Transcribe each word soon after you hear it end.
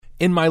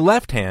In my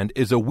left hand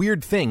is a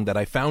weird thing that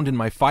I found in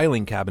my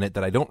filing cabinet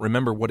that I don't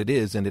remember what it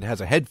is, and it has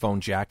a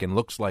headphone jack and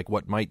looks like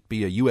what might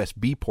be a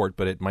USB port,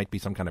 but it might be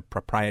some kind of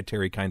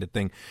proprietary kind of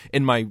thing.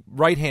 In my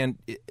right hand,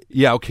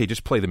 yeah, okay,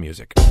 just play the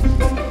music.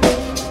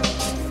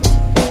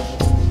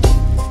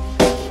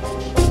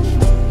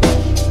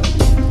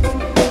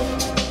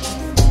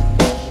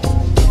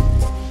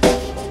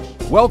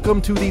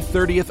 Welcome to the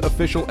 30th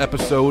official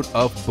episode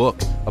of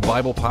Book, a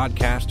Bible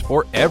podcast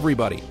for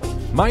everybody.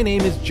 My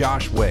name is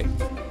Josh Way.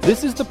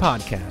 This is the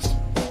podcast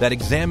that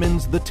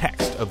examines the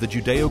text of the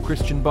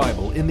Judeo-Christian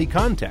Bible in the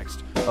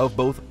context of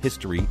both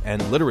history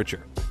and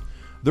literature.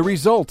 The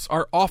results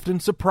are often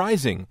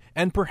surprising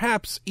and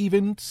perhaps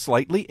even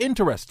slightly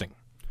interesting.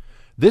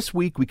 This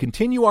week we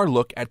continue our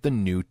look at the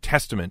New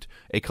Testament,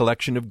 a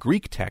collection of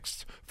Greek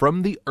texts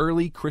from the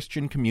early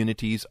Christian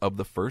communities of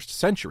the first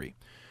century.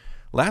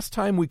 Last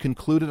time we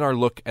concluded our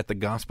look at the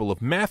Gospel of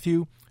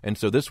Matthew, and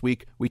so this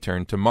week we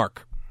turn to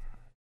Mark.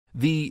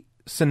 The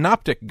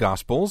Synoptic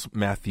Gospels,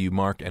 Matthew,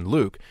 Mark, and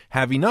Luke,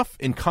 have enough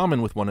in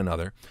common with one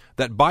another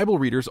that Bible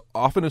readers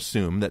often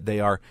assume that they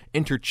are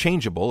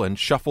interchangeable and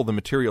shuffle the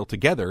material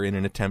together in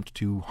an attempt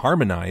to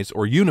harmonize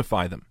or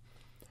unify them.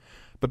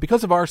 But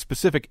because of our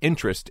specific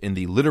interest in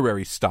the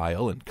literary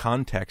style and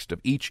context of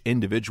each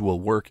individual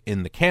work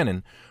in the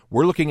canon,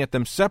 we're looking at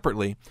them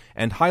separately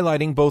and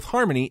highlighting both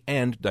harmony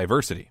and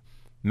diversity.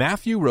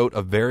 Matthew wrote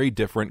a very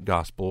different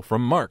gospel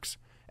from Mark's,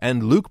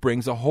 and Luke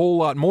brings a whole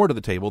lot more to the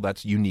table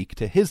that's unique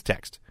to his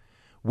text.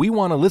 We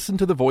want to listen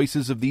to the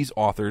voices of these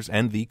authors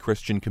and the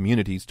Christian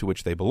communities to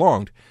which they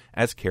belonged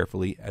as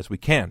carefully as we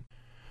can.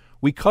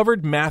 We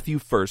covered Matthew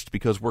first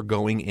because we're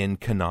going in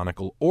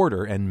canonical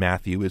order, and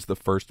Matthew is the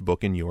first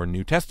book in your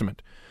New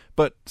Testament.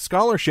 But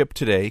scholarship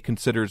today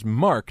considers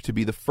Mark to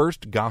be the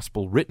first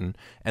gospel written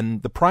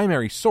and the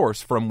primary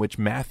source from which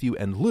Matthew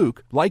and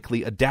Luke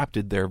likely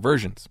adapted their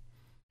versions.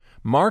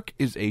 Mark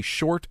is a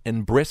short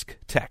and brisk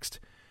text,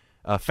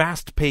 a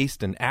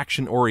fast-paced and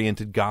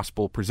action-oriented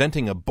gospel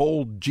presenting a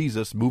bold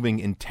Jesus moving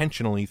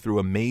intentionally through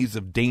a maze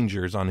of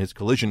dangers on his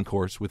collision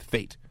course with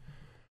fate.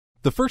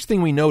 The first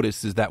thing we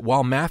notice is that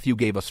while Matthew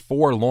gave us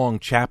 4 long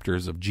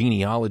chapters of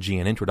genealogy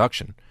and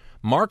introduction,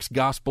 Mark's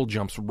gospel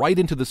jumps right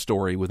into the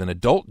story with an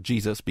adult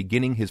Jesus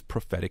beginning his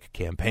prophetic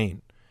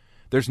campaign.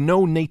 There's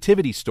no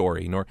nativity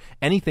story nor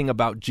anything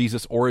about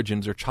Jesus'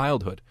 origins or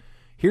childhood.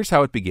 Here's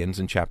how it begins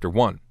in chapter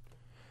 1.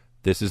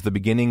 This is the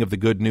beginning of the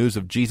good news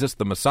of Jesus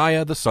the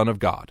Messiah, the Son of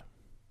God.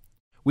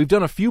 We've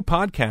done a few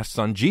podcasts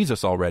on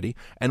Jesus already,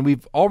 and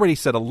we've already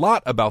said a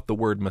lot about the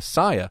word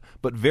Messiah,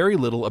 but very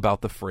little about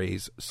the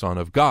phrase Son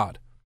of God.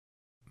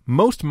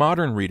 Most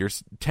modern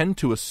readers tend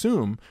to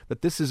assume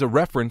that this is a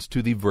reference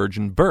to the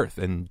virgin birth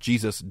and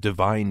Jesus'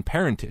 divine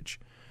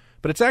parentage,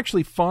 but it's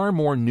actually far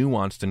more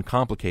nuanced and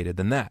complicated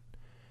than that.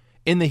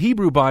 In the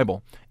Hebrew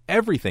Bible,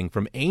 everything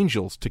from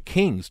angels to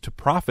kings to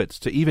prophets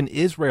to even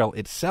Israel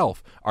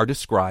itself are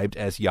described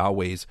as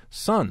Yahweh's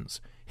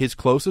sons, his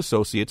close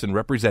associates and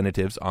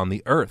representatives on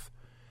the earth.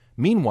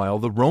 Meanwhile,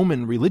 the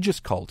Roman religious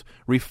cult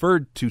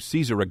referred to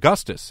Caesar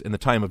Augustus in the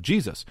time of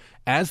Jesus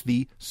as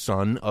the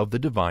son of the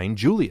divine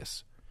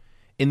Julius.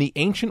 In the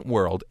ancient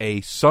world,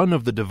 a son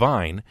of the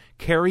divine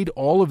carried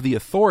all of the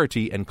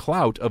authority and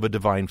clout of a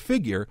divine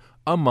figure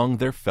among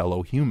their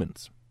fellow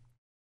humans.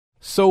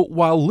 So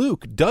while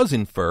Luke does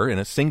infer in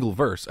a single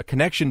verse a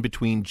connection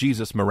between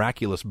Jesus'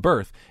 miraculous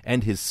birth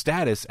and his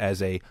status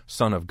as a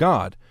Son of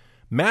God,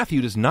 Matthew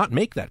does not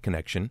make that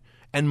connection,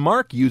 and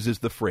Mark uses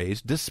the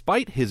phrase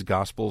despite his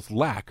gospel's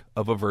lack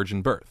of a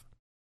virgin birth.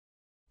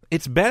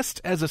 It's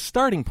best, as a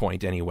starting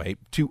point anyway,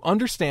 to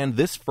understand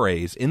this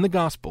phrase in the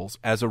Gospels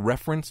as a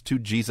reference to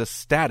Jesus'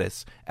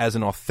 status as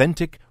an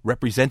authentic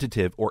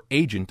representative or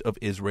agent of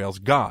Israel's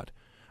God,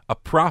 a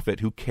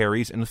prophet who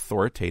carries an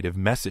authoritative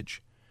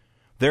message.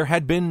 There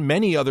had been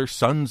many other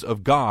sons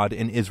of God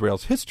in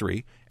Israel's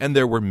history, and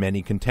there were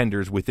many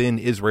contenders within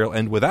Israel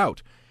and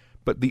without.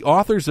 But the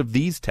authors of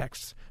these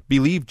texts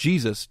believed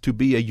Jesus to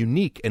be a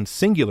unique and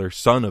singular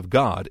Son of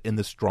God in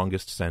the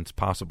strongest sense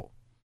possible.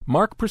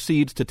 Mark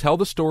proceeds to tell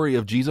the story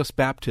of Jesus'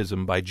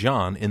 baptism by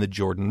John in the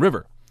Jordan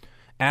River.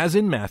 As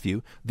in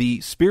Matthew,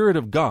 the Spirit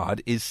of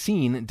God is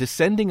seen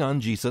descending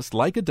on Jesus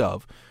like a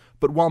dove,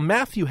 but while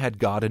Matthew had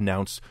God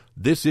announce,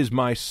 "This is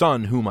my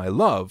Son whom I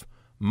love,"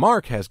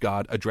 Mark has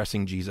God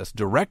addressing Jesus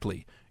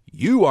directly,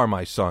 "You are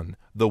my Son,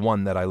 the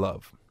one that I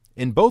love."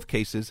 In both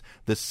cases,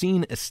 the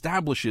scene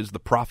establishes the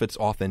prophet's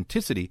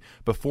authenticity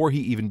before he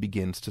even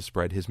begins to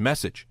spread his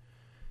message.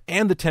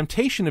 And the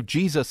temptation of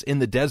Jesus in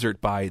the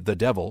desert by the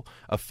devil,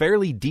 a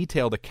fairly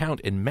detailed account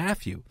in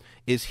Matthew,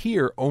 is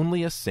here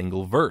only a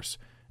single verse,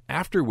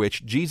 after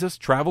which Jesus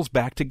travels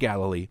back to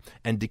Galilee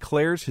and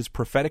declares his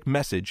prophetic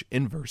message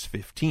in verse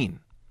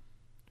 15.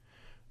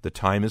 "The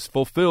time is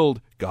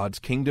fulfilled, God's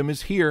kingdom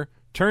is here.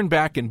 Turn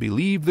back and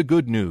believe the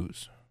good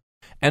news."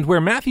 And where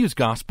Matthew's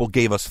gospel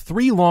gave us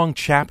 3 long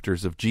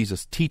chapters of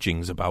Jesus'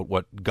 teachings about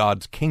what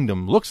God's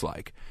kingdom looks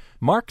like,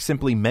 Mark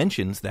simply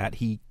mentions that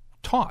he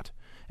taught,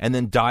 and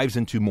then dives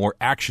into more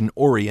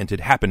action-oriented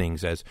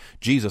happenings as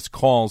Jesus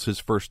calls his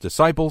first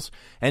disciples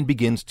and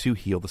begins to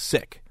heal the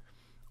sick.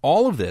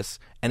 All of this,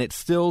 and it's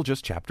still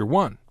just chapter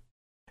 1.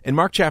 In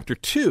Mark chapter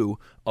 2,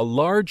 a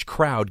large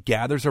crowd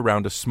gathers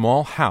around a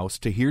small house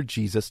to hear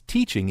Jesus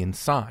teaching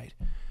inside.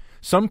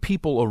 Some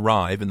people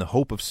arrive in the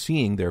hope of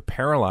seeing their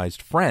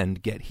paralyzed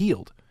friend get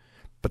healed.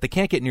 But they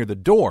can't get near the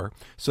door,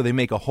 so they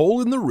make a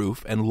hole in the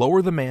roof and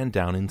lower the man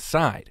down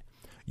inside.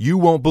 You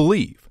won't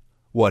believe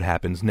what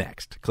happens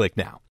next. Click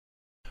now.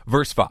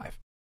 Verse 5.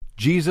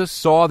 Jesus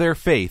saw their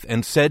faith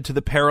and said to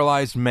the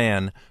paralyzed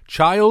man,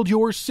 "Child,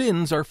 your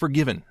sins are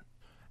forgiven."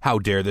 "How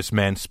dare this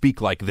man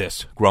speak like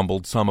this?"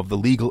 grumbled some of the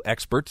legal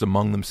experts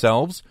among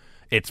themselves.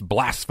 "It's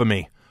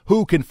blasphemy.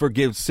 Who can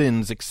forgive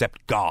sins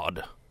except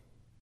God?"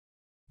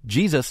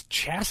 Jesus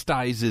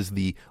chastises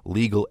the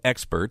legal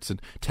experts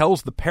and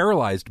tells the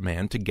paralyzed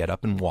man to get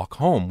up and walk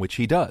home, which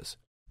he does.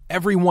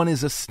 Everyone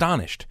is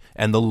astonished,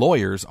 and the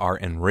lawyers are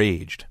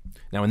enraged.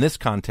 Now, in this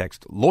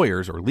context,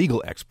 lawyers or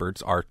legal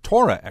experts are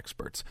Torah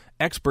experts,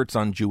 experts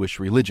on Jewish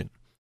religion.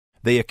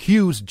 They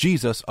accuse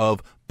Jesus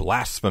of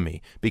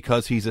blasphemy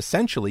because he's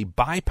essentially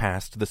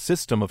bypassed the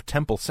system of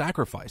temple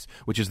sacrifice,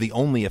 which is the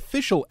only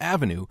official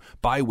avenue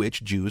by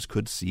which Jews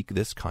could seek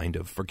this kind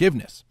of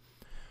forgiveness.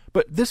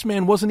 But this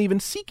man wasn't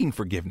even seeking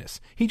forgiveness.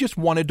 He just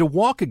wanted to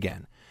walk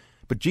again.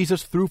 But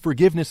Jesus threw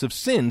forgiveness of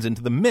sins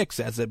into the mix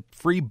as a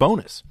free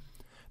bonus.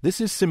 This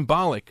is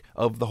symbolic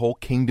of the whole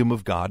kingdom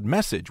of God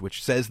message,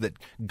 which says that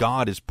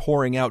God is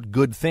pouring out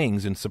good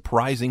things in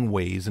surprising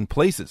ways and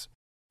places.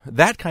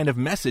 That kind of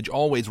message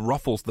always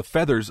ruffles the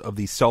feathers of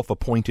these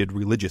self-appointed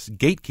religious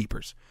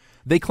gatekeepers.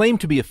 They claim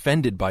to be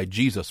offended by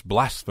Jesus'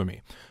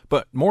 blasphemy,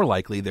 but more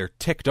likely they're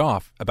ticked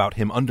off about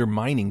him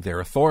undermining their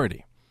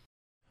authority.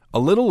 A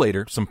little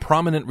later, some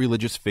prominent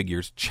religious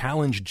figures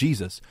challenge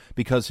Jesus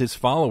because his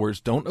followers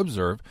don't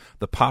observe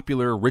the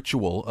popular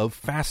ritual of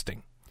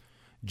fasting.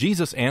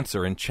 Jesus'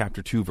 answer in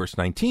chapter 2, verse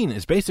 19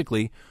 is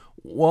basically,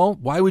 well,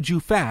 why would you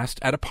fast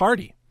at a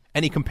party?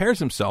 And he compares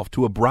himself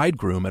to a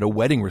bridegroom at a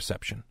wedding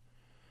reception.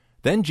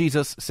 Then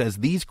Jesus says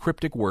these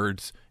cryptic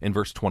words in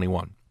verse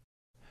 21.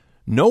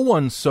 No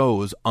one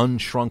sews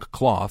unshrunk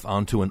cloth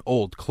onto an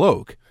old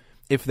cloak.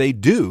 If they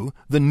do,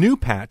 the new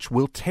patch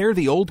will tear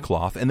the old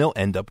cloth and they'll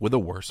end up with a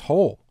worse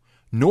hole.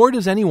 Nor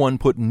does anyone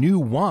put new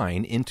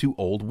wine into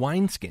old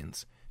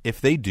wineskins. If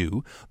they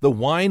do, the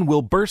wine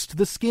will burst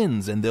the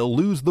skins and they'll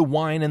lose the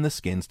wine and the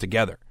skins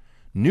together.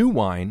 New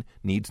wine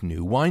needs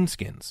new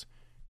wineskins.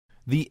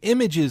 The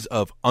images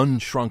of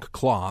unshrunk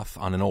cloth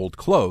on an old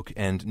cloak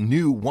and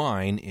new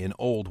wine in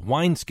old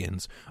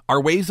wineskins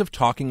are ways of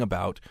talking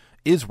about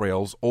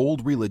Israel's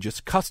old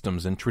religious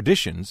customs and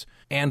traditions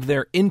and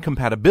their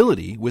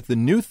incompatibility with the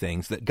new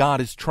things that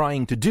God is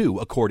trying to do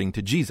according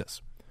to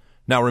Jesus.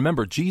 Now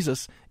remember,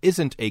 Jesus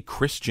isn't a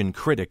Christian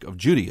critic of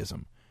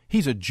Judaism.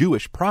 He's a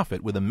Jewish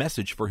prophet with a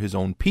message for his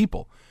own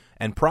people,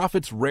 and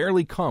prophets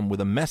rarely come with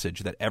a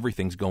message that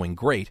everything's going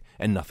great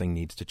and nothing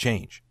needs to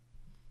change.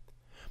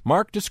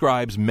 Mark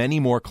describes many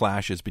more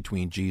clashes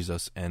between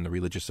Jesus and the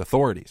religious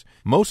authorities,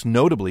 most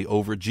notably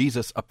over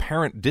Jesus'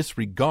 apparent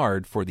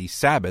disregard for the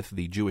Sabbath,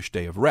 the Jewish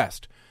day of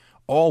rest.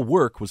 All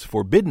work was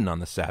forbidden on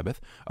the Sabbath,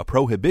 a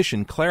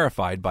prohibition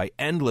clarified by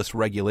endless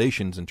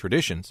regulations and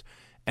traditions,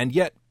 and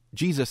yet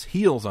Jesus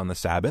heals on the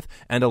Sabbath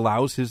and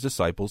allows his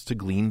disciples to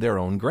glean their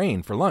own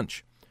grain for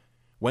lunch.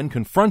 When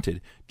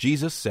confronted,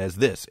 Jesus says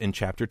this in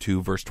chapter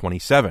 2, verse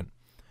 27.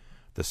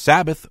 The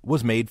Sabbath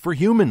was made for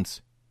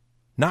humans,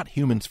 not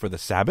humans for the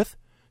Sabbath,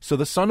 so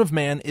the Son of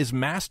Man is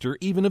master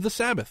even of the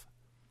Sabbath.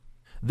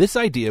 This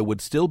idea would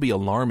still be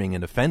alarming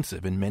and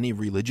offensive in many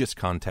religious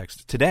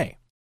contexts today.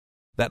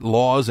 That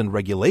laws and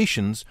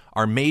regulations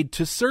are made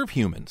to serve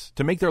humans,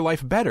 to make their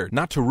life better,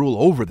 not to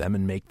rule over them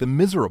and make them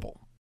miserable.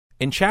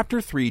 In chapter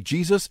 3,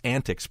 Jesus'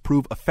 antics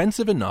prove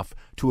offensive enough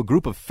to a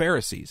group of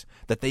Pharisees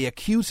that they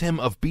accuse him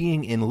of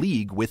being in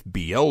league with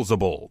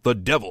Beelzebul, the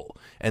devil,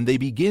 and they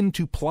begin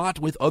to plot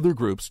with other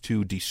groups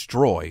to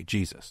destroy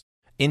Jesus.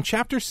 In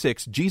chapter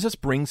 6, Jesus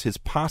brings his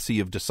posse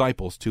of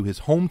disciples to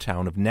his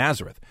hometown of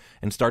Nazareth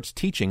and starts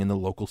teaching in the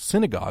local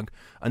synagogue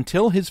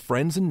until his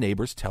friends and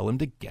neighbors tell him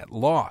to get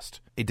lost.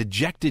 A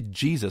dejected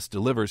Jesus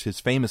delivers his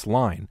famous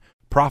line,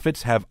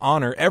 "Prophets have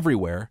honor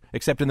everywhere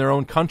except in their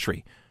own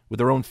country, with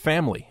their own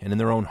family, and in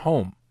their own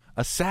home."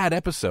 A sad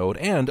episode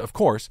and, of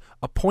course,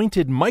 a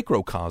pointed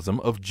microcosm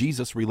of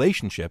Jesus'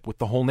 relationship with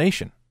the whole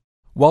nation.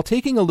 While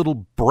taking a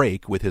little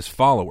break with his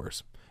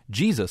followers,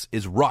 Jesus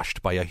is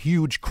rushed by a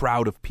huge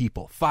crowd of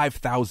people,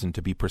 5,000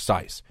 to be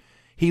precise.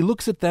 He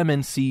looks at them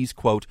and sees,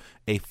 quote,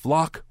 a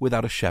flock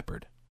without a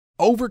shepherd.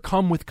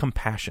 Overcome with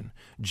compassion,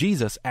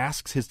 Jesus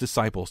asks his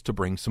disciples to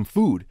bring some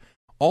food.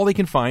 All they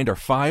can find are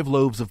 5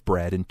 loaves of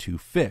bread and 2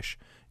 fish.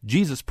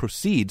 Jesus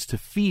proceeds to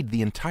feed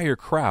the entire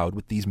crowd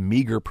with these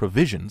meager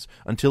provisions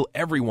until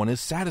everyone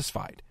is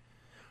satisfied.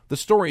 The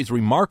story is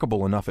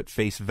remarkable enough at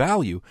face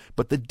value,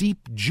 but the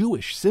deep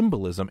Jewish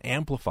symbolism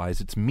amplifies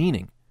its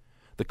meaning.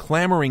 The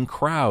clamoring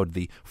crowd,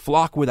 the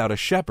flock without a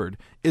shepherd,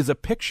 is a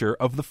picture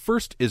of the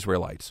first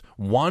Israelites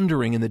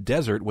wandering in the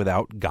desert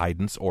without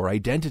guidance or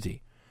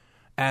identity.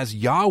 As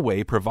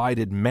Yahweh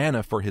provided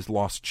manna for his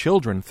lost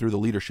children through the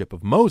leadership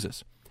of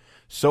Moses,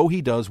 so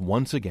he does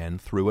once again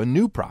through a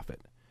new prophet.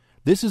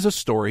 This is a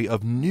story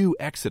of new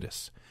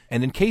Exodus,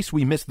 and in case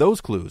we miss those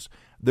clues,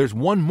 there's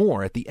one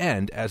more at the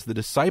end as the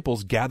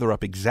disciples gather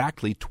up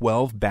exactly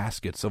 12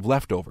 baskets of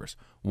leftovers,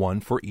 one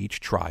for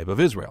each tribe of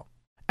Israel.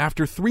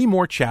 After 3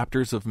 more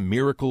chapters of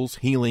miracles,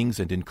 healings,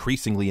 and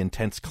increasingly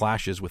intense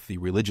clashes with the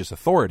religious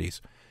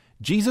authorities,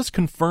 Jesus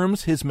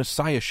confirms his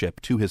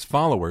messiahship to his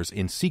followers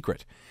in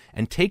secret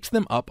and takes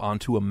them up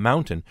onto a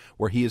mountain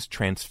where he is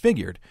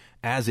transfigured,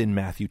 as in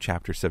Matthew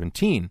chapter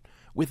 17,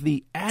 with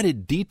the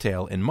added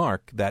detail in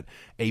Mark that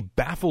a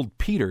baffled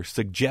Peter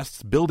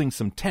suggests building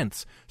some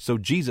tents so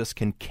Jesus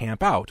can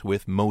camp out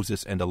with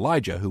Moses and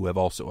Elijah, who have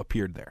also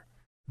appeared there.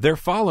 There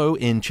follow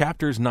in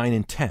chapters 9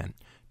 and 10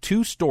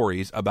 2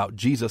 stories about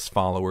Jesus'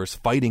 followers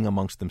fighting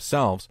amongst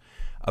themselves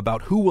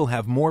about who will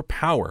have more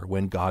power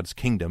when God's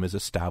kingdom is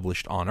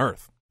established on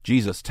earth.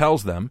 Jesus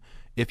tells them,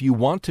 if you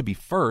want to be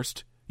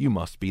first, you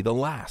must be the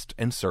last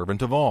and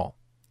servant of all.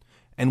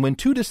 And when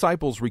 2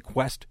 disciples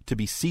request to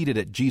be seated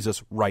at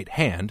Jesus' right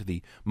hand,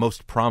 the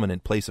most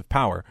prominent place of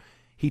power,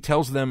 he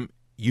tells them,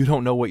 you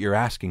don't know what you're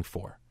asking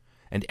for,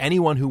 and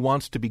anyone who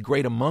wants to be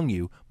great among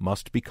you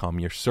must become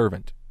your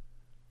servant.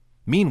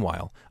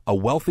 Meanwhile, a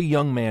wealthy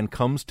young man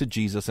comes to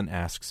Jesus and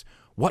asks,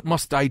 what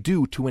must I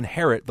do to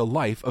inherit the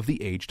life of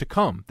the age to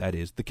come, that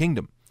is, the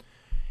kingdom?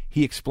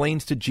 He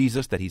explains to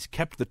Jesus that he's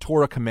kept the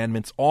Torah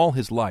commandments all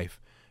his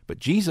life, but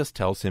Jesus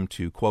tells him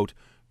to, quote,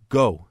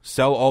 go,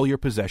 sell all your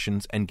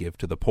possessions and give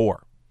to the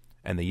poor.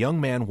 And the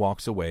young man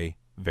walks away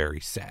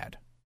very sad.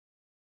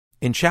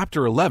 In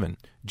chapter 11,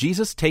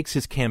 Jesus takes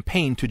his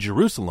campaign to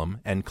Jerusalem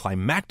and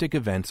climactic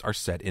events are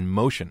set in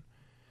motion.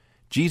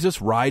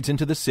 Jesus rides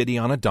into the city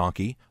on a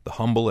donkey, the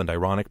humble and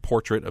ironic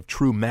portrait of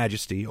true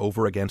majesty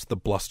over against the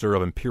bluster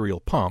of imperial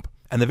pomp,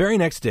 and the very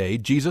next day,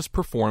 Jesus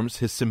performs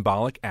his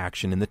symbolic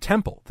action in the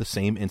temple, the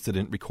same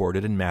incident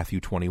recorded in Matthew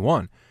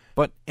 21,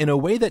 but in a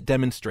way that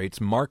demonstrates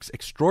Mark's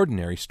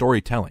extraordinary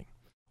storytelling.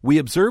 We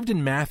observed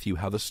in Matthew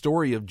how the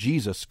story of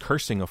Jesus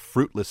cursing a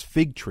fruitless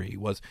fig tree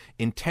was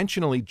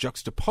intentionally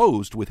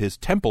juxtaposed with his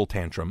temple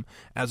tantrum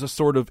as a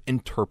sort of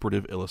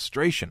interpretive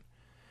illustration.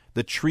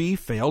 The tree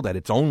failed at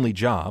its only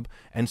job,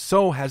 and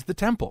so has the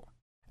temple,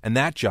 and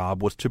that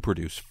job was to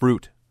produce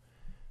fruit.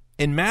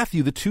 In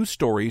Matthew, the 2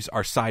 stories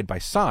are side by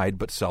side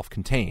but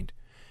self-contained.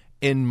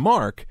 In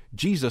Mark,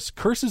 Jesus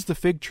curses the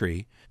fig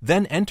tree,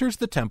 then enters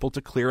the temple to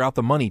clear out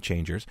the money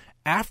changers,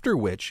 after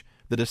which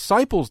the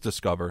disciples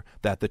discover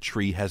that the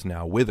tree has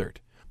now withered.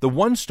 The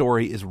one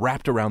story is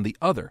wrapped around the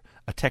other,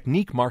 a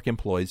technique Mark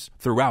employs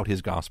throughout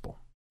his gospel.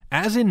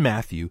 As in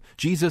Matthew,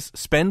 Jesus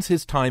spends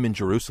his time in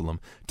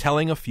Jerusalem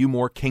telling a few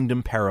more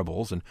kingdom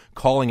parables and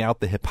calling out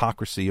the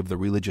hypocrisy of the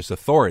religious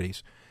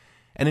authorities.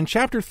 And in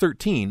chapter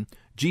 13,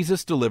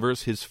 Jesus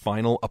delivers his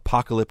final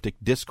apocalyptic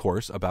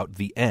discourse about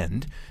the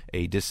end,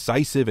 a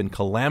decisive and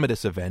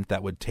calamitous event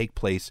that would take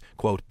place,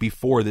 quote,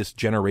 before this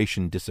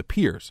generation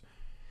disappears.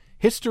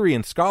 History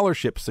and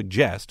scholarship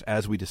suggest,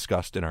 as we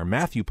discussed in our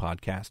Matthew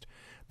podcast,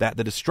 that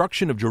the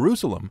destruction of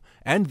Jerusalem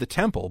and the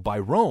temple by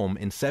Rome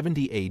in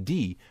 70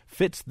 AD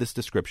fits this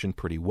description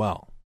pretty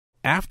well.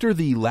 After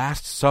the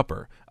Last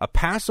Supper, a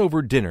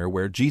Passover dinner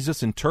where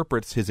Jesus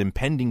interprets his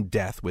impending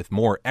death with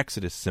more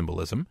Exodus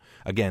symbolism,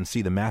 again,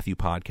 see the Matthew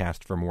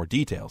podcast for more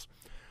details,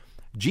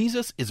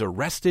 Jesus is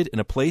arrested in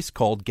a place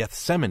called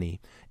Gethsemane,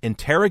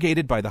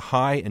 interrogated by the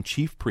high and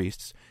chief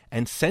priests,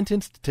 and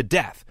sentenced to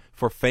death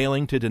for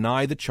failing to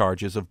deny the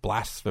charges of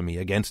blasphemy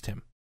against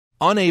him.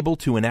 Unable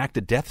to enact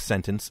a death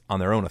sentence on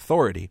their own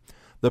authority,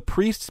 the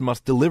priests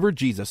must deliver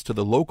Jesus to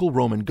the local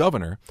Roman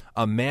governor,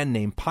 a man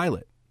named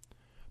Pilate.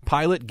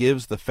 Pilate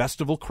gives the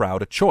festival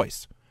crowd a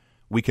choice.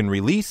 We can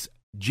release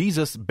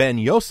Jesus ben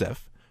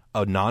Yosef,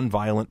 a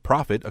non-violent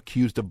prophet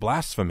accused of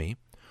blasphemy,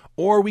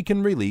 or we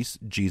can release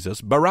Jesus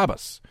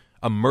Barabbas,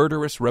 a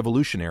murderous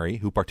revolutionary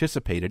who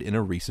participated in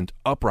a recent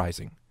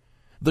uprising.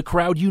 The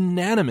crowd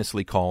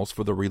unanimously calls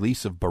for the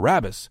release of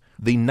Barabbas,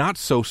 the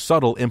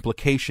not-so-subtle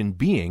implication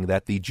being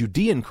that the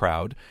Judean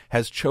crowd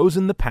has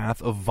chosen the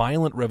path of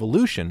violent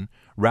revolution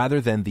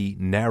rather than the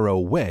narrow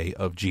way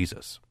of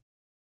Jesus.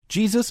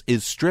 Jesus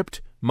is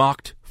stripped,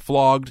 mocked,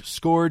 flogged,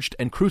 scourged,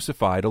 and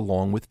crucified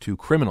along with 2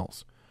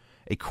 criminals.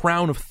 A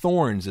crown of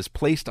thorns is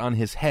placed on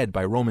his head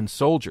by Roman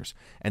soldiers,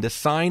 and a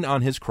sign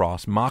on his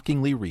cross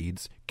mockingly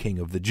reads, King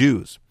of the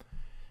Jews.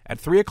 At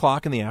 3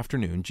 o'clock in the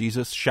afternoon,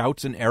 Jesus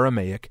shouts in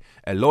Aramaic,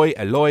 Eloi,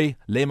 Eloi,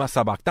 lema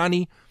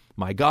sabachthani,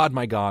 my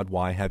God,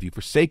 why have you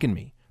forsaken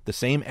me? The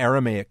same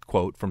Aramaic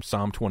quote from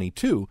Psalm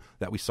 22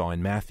 that we saw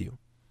in Matthew.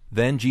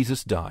 Then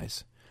Jesus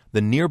dies.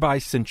 The nearby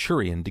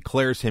centurion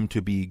declares him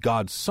to be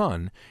God's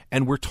son,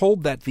 and we're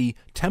told that the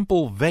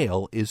temple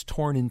veil is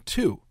torn in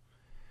 2.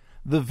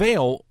 The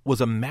veil was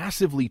a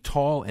massively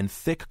tall and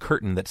thick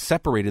curtain that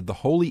separated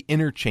the holy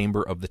inner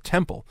chamber of the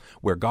temple,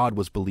 where God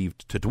was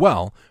believed to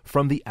dwell,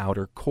 from the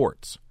outer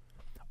courts.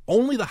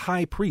 Only the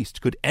high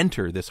priest could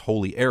enter this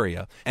holy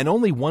area, and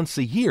only once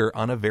a year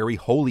on a very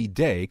holy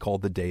day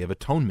called the Day of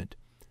Atonement.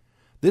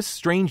 This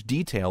strange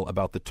detail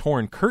about the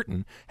torn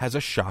curtain has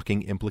a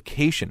shocking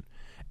implication.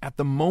 At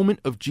the moment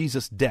of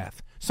Jesus'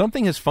 death,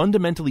 something has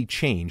fundamentally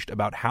changed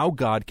about how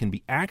God can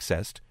be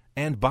accessed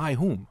and by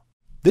whom.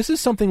 This is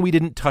something we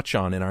didn't touch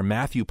on in our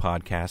Matthew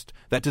podcast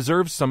that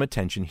deserves some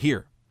attention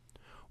here.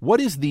 What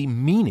is the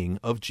meaning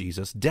of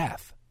Jesus'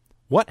 death?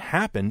 What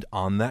happened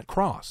on that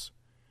cross?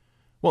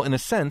 Well, in a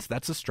sense,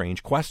 that's a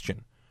strange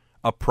question.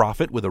 A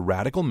prophet with a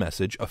radical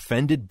message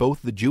offended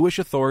both the Jewish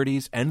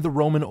authorities and the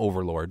Roman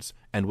overlords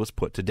and was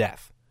put to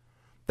death.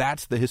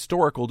 That's the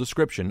historical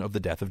description of the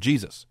death of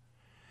Jesus.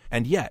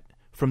 And yet,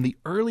 from the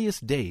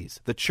earliest days,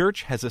 the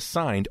Church has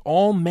assigned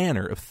all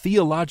manner of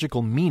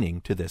theological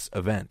meaning to this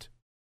event.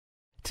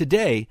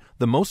 Today,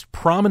 the most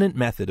prominent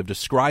method of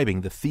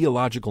describing the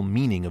theological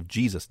meaning of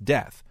Jesus'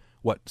 death,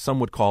 what some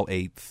would call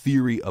a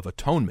theory of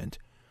atonement,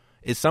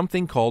 is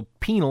something called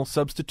penal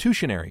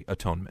substitutionary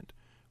atonement,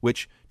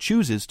 which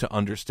chooses to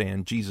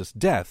understand Jesus'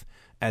 death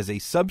as a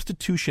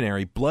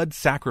substitutionary blood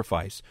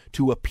sacrifice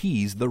to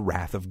appease the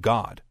wrath of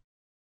God.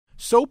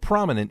 So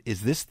prominent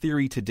is this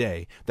theory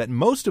today that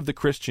most of the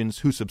Christians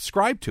who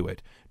subscribe to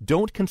it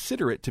don't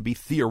consider it to be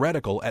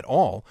theoretical at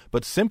all,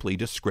 but simply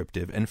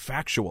descriptive and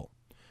factual.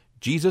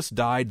 Jesus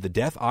died the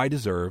death I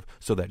deserve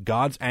so that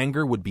God's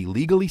anger would be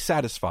legally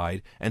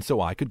satisfied and so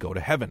I could go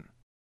to heaven.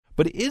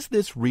 But is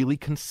this really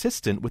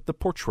consistent with the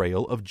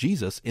portrayal of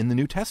Jesus in the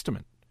New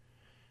Testament?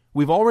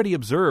 We've already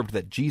observed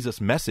that Jesus'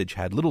 message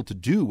had little to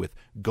do with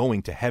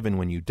going to heaven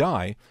when you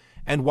die,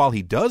 and while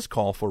he does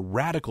call for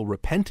radical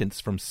repentance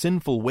from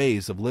sinful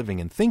ways of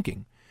living and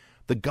thinking,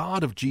 the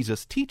God of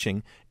Jesus'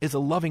 teaching is a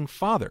loving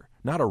Father,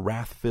 not a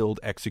wrath-filled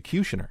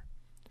executioner.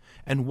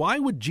 And why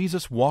would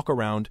Jesus walk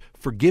around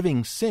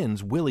forgiving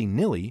sins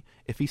willy-nilly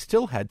if he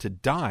still had to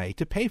die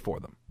to pay for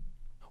them?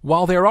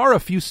 While there are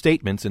a few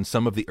statements in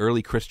some of the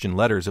early Christian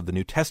letters of the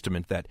New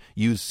Testament that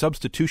use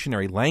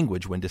substitutionary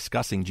language when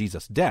discussing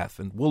Jesus' death,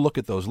 and we'll look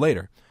at those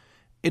later,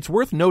 it's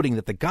worth noting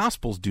that the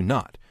Gospels do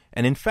not,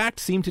 and in fact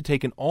seem to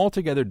take an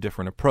altogether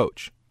different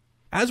approach.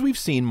 As we've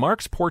seen,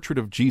 Mark's portrait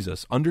of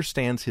Jesus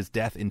understands his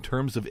death in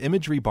terms of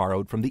imagery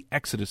borrowed from the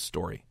Exodus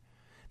story,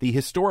 the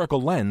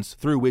historical lens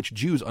through which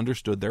Jews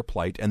understood their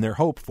plight and their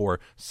hope for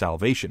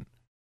salvation.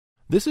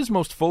 This is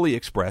most fully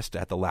expressed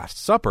at the Last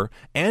Supper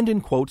and in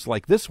quotes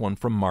like this one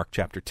from Mark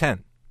chapter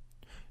 10.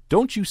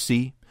 "Don't you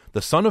see,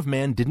 the Son of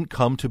Man didn't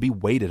come to be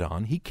waited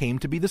on, he came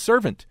to be the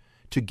servant,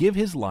 to give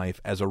his life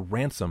as a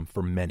ransom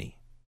for many."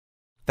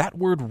 That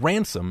word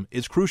ransom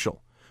is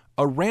crucial.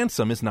 A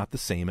ransom is not the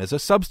same as a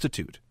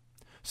substitute.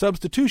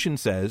 Substitution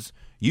says,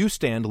 you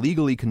stand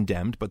legally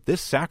condemned, but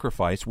this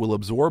sacrifice will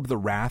absorb the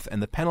wrath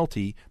and the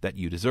penalty that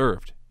you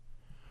deserved.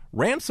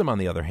 Ransom, on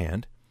the other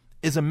hand,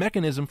 is a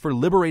mechanism for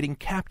liberating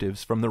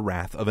captives from the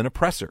wrath of an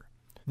oppressor.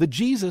 The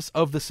Jesus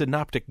of the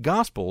Synoptic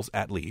Gospels,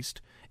 at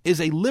least, is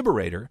a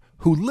liberator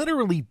who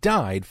literally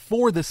died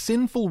for the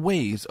sinful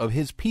ways of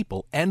his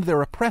people and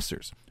their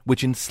oppressors,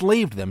 which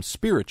enslaved them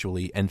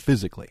spiritually and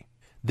physically.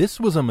 This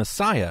was a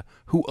Messiah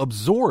who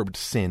absorbed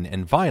sin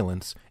and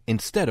violence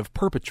instead of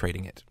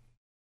perpetrating it.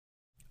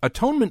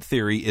 Atonement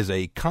theory is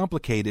a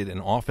complicated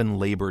and often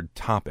labored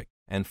topic,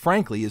 and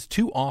frankly is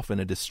too often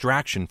a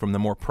distraction from the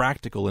more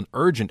practical and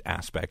urgent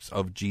aspects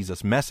of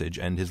Jesus' message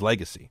and his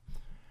legacy.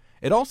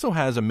 It also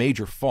has a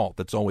major fault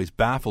that's always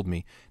baffled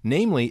me,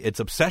 namely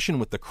its obsession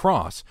with the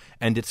cross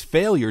and its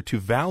failure to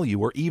value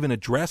or even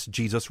address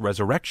Jesus'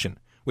 resurrection,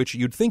 which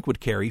you'd think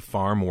would carry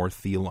far more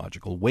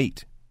theological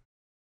weight.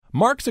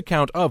 Mark's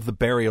account of the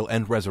burial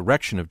and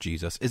resurrection of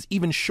Jesus is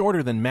even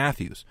shorter than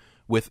Matthew's,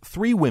 with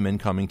 3 women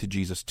coming to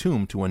Jesus'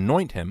 tomb to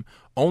anoint him,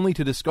 only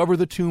to discover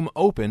the tomb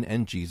open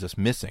and Jesus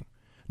missing.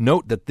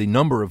 Note that the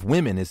number of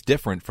women is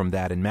different from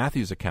that in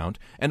Matthew's account,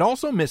 and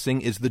also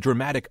missing is the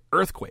dramatic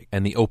earthquake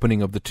and the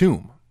opening of the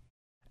tomb.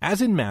 As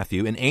in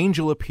Matthew, an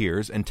angel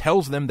appears and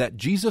tells them that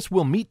Jesus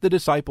will meet the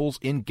disciples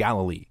in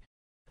Galilee.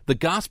 The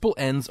gospel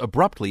ends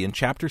abruptly in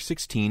chapter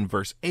 16,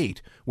 verse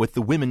 8, with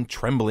the women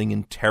trembling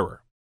in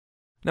terror.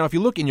 Now, if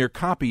you look in your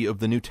copy of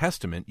the New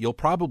Testament, you'll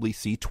probably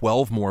see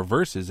 12 more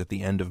verses at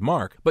the end of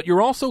Mark, but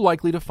you're also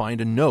likely to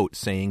find a note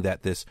saying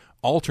that this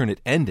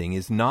alternate ending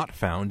is not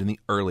found in the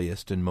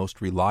earliest and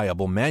most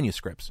reliable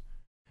manuscripts.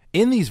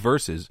 In these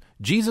verses,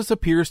 Jesus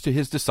appears to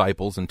his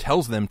disciples and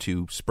tells them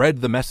to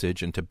spread the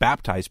message and to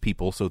baptize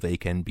people so they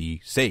can be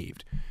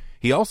saved.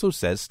 He also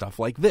says stuff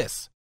like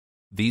this: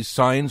 "These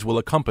signs will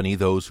accompany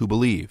those who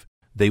believe.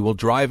 They will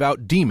drive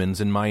out demons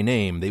in my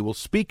name. They will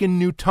speak in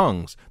new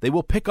tongues. They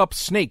will pick up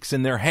snakes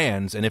in their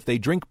hands, and if they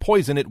drink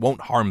poison, it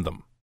won't harm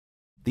them."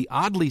 The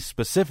oddly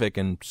specific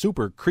and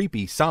super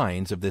creepy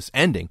signs of this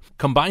ending,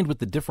 combined with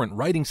the different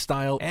writing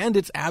style and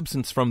its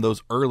absence from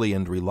those early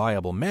and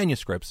reliable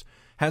manuscripts,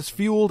 has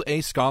fueled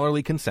a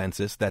scholarly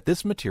consensus that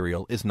this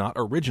material is not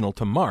original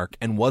to Mark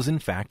and was in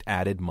fact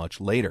added much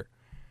later.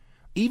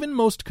 Even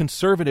most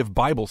conservative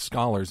Bible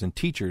scholars and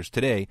teachers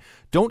today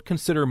don't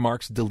consider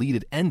Mark's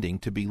deleted ending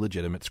to be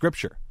legitimate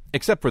scripture,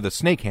 except for the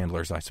snake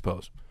handlers, I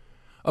suppose.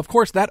 Of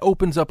course, that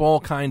opens up all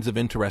kinds of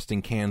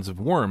interesting cans of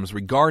worms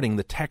regarding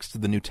the text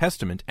of the New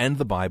Testament and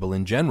the Bible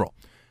in general.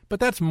 but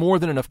that's more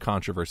than enough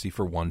controversy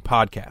for one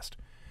podcast.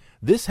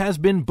 This has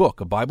been Book,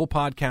 a Bible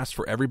podcast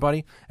for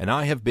everybody, and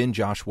I have been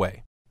Josh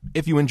Way.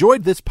 If you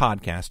enjoyed this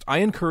podcast, I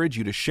encourage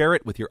you to share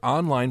it with your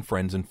online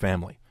friends and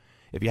family.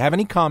 If you have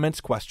any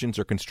comments, questions,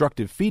 or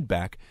constructive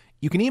feedback,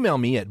 you can email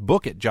me at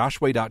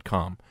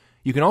book@joshway.com.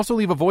 You can also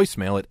leave a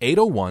voicemail at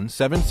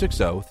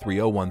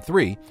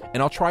 801-760-3013,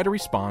 and I'll try to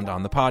respond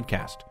on the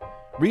podcast.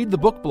 Read the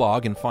book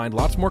blog and find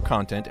lots more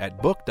content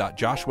at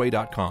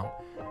book.joshway.com.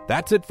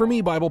 That's it for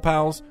me, Bible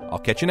pals. I'll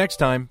catch you next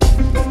time.